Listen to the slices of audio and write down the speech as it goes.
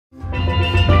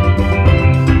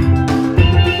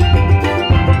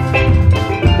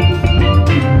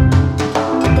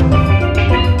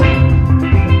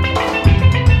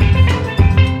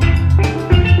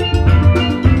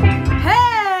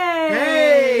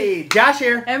Josh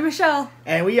here. And Michelle.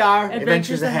 And we are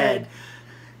Adventures Ahead.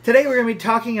 Today we're going to be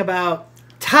talking about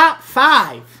top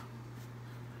 5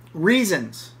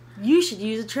 reasons. You should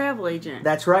use a travel agent.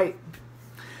 That's right.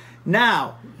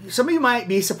 Now, some of you might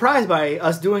be surprised by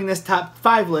us doing this top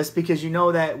 5 list because you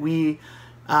know that we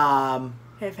have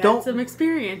had some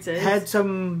experiences. Had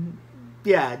some,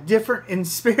 different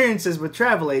experiences with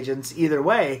travel agents either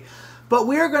way. But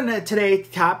we're going to today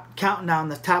counting down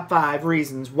the top 5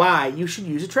 reasons why you should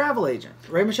use a travel agent.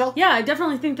 Right, Michelle? Yeah, I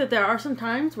definitely think that there are some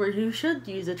times where you should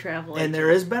use a travel agent. And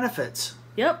there is benefits.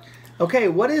 Yep. Okay,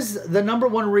 what is the number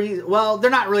one reason? Well,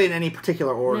 they're not really in any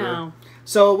particular order. No.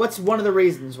 So what's one of the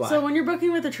reasons why? So when you're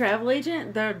booking with a travel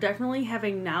agent, they're definitely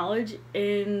having knowledge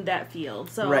in that field.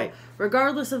 So right.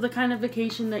 Regardless of the kind of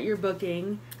vacation that you're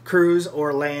booking, cruise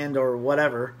or land or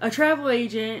whatever, a travel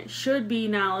agent should be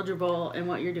knowledgeable in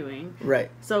what you're doing.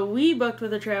 Right. So we booked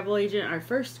with a travel agent our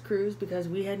first cruise because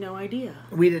we had no idea.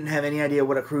 We didn't have any idea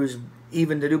what a cruise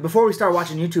even to do before we started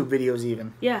watching YouTube videos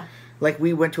even. Yeah. Like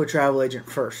we went to a travel agent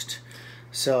first.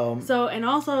 So and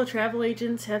also travel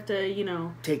agents have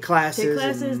to, take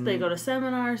classes. They go to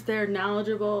seminars. They're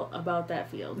knowledgeable about that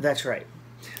field. That's right.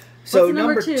 So What's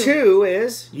number two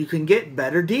is you can get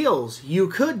better deals. You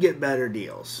could get better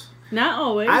deals. Not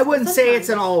always. I wouldn't say it's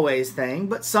an always thing,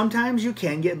 but sometimes you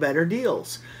can get better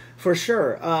deals. For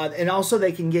sure. And also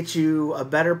they can get you a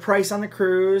better price on the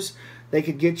cruise. They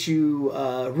could get you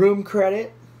room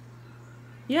credit.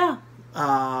 Yeah.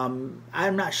 I'm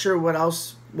not sure what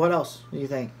else. What else do you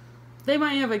think? They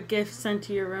might have a gift sent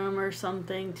to your room or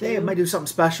something, too. They might do something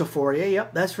special for you.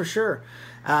 Yep, that's for sure.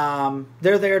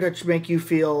 They're there to make you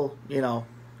feel,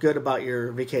 good about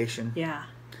your vacation. Yeah.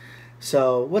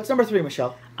 So, what's number 3,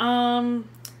 Michelle? A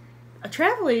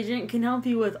travel agent can help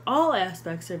you with all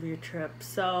aspects of your trip.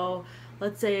 So,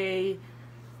 let's say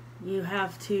you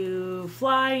have to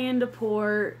fly into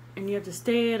port and you have to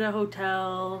stay at a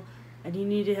hotel and you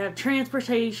need to have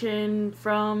transportation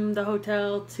from the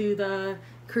hotel to the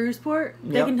cruise port.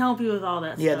 They can help you with all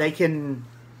that stuff. Yeah, they can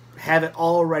have it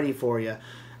all ready for you.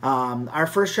 Our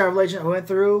first travel agent we went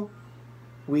through,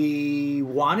 we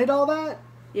wanted all that.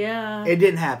 Yeah. It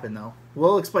didn't happen, though.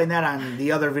 We'll explain that on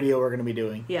the other video we're going to be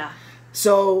doing. Yeah.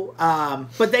 So,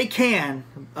 but they can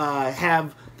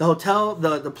have the hotel,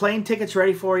 the plane tickets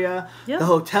ready for you, the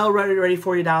hotel ready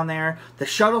for you down there, the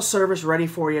shuttle service ready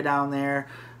for you down there.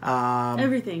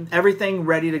 Everything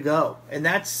ready to go. And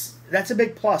that's a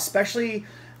big plus. Especially,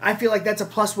 I feel like that's a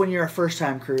plus when you're a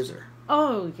first-time cruiser.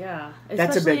 Oh, yeah.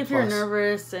 That's a big Especially if you're plus.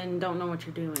 Nervous and don't know what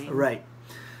you're doing. Right.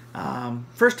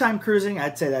 First-time cruising,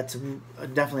 I'd say that's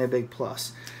definitely a big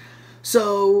plus.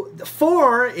 So,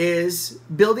 4 is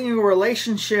building a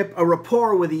relationship, a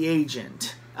rapport with the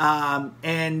agent.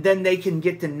 And then they can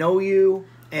get to know you.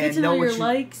 And get to know your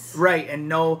likes. Right, and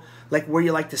know like where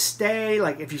you like to stay,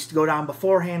 like if you go down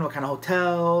beforehand, what kind of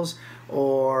hotels,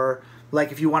 or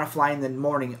like if you want to fly in the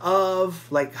morning of,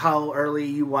 like how early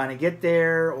you want to get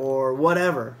there, or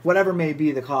whatever may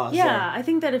be the cause. Yeah, I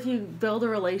think that if you build a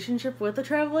relationship with a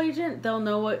travel agent, they'll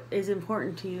know what is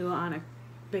important to you on a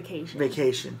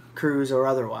vacation, cruise or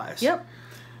otherwise. Yep.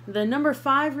 The number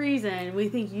 5 reason we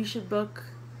think you should book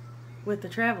with the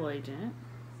travel agent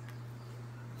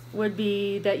would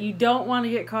be that you don't want to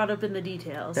get caught up in the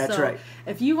details. That's right.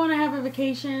 If you want to have a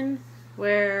vacation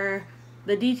where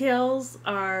the details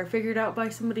are figured out by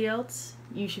somebody else,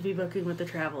 you should be booking with the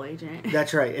travel agent.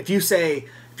 That's right. If you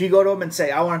go to them and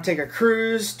say, I want to take a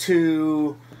cruise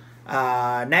to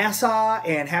Nassau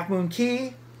and Half Moon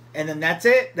Cay, and then that's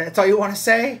it, that's all you want to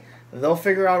say, they'll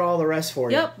figure out all the rest for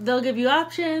you. Yep, they'll give you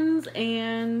options,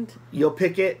 and you'll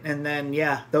pick it, and then,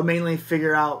 they'll mainly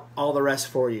figure out all the rest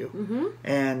for you. Mm-hmm.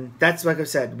 And that's, like I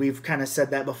said, we've kind of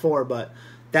said that before, but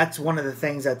that's one of the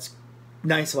things that's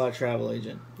nice about a travel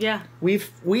agent. Yeah. We've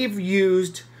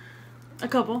used a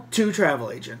couple. 2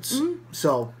 travel agents. Mm-hmm.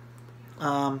 So,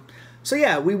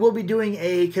 we will be doing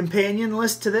a companion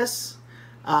list to this,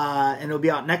 and it'll be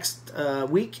out next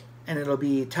week, and it'll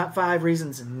be top 5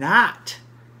 reasons not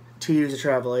to use a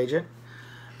travel agent,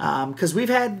 because we've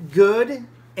had good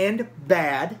and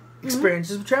bad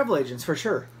experiences with travel agents for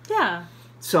sure. Yeah.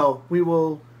 So we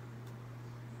will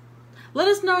let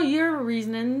us know your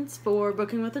reasons for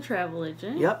booking with a travel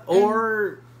agent. Yep.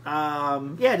 Or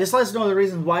just let us know the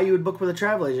reasons why you would book with a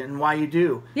travel agent and why you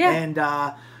do. Yeah. And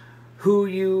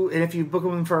and if you book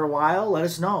them for a while, let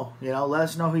us know. Let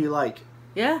us know who you like.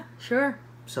 Yeah. Sure.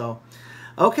 So.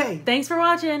 Okay. Thanks for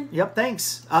watching. Yep,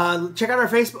 thanks. Check out our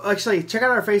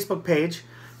Facebook page,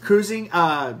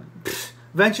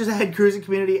 Ventures Ahead Cruising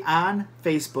Community on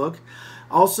Facebook.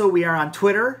 Also, we are on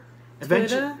Twitter.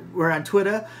 We're on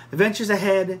Twitter. Adventures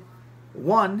Ahead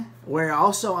 1. We're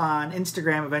also on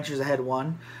Instagram, Adventures Ahead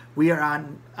 1. We are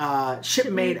on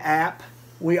Shipmate app.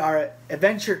 We are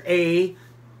Adventure A.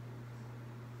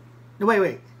 No,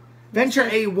 wait. Venture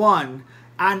A1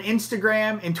 on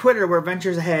Instagram and Twitter. We're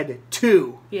Adventures Ahead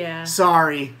 2. Yeah.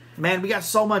 Sorry. Man, we got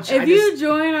so much. If you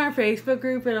join our Facebook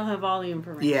group, it'll have all the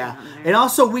information on there. And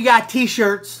also, we got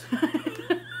t-shirts.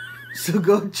 So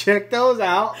go check those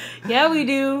out. Yeah, we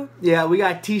do. Yeah, we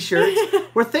got t-shirts.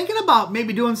 We're thinking about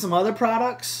maybe doing some other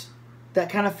products that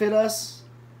kind of fit us.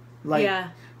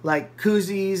 Like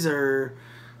koozies or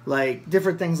like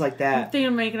different things like that. I'm thinking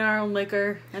of making our own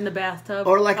liquor in the bathtub.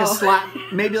 Or like a slot,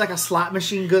 maybe like a slot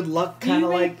machine, good luck kind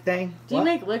of like thing. Do you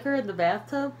make liquor in the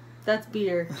bathtub? That's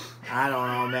beer. I don't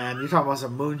know, man. You're talking about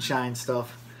some moonshine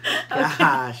stuff.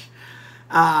 Gosh.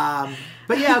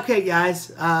 But yeah, okay,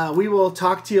 guys. We will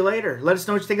talk to you later. Let us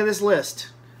know what you think of this list.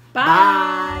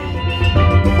 Bye.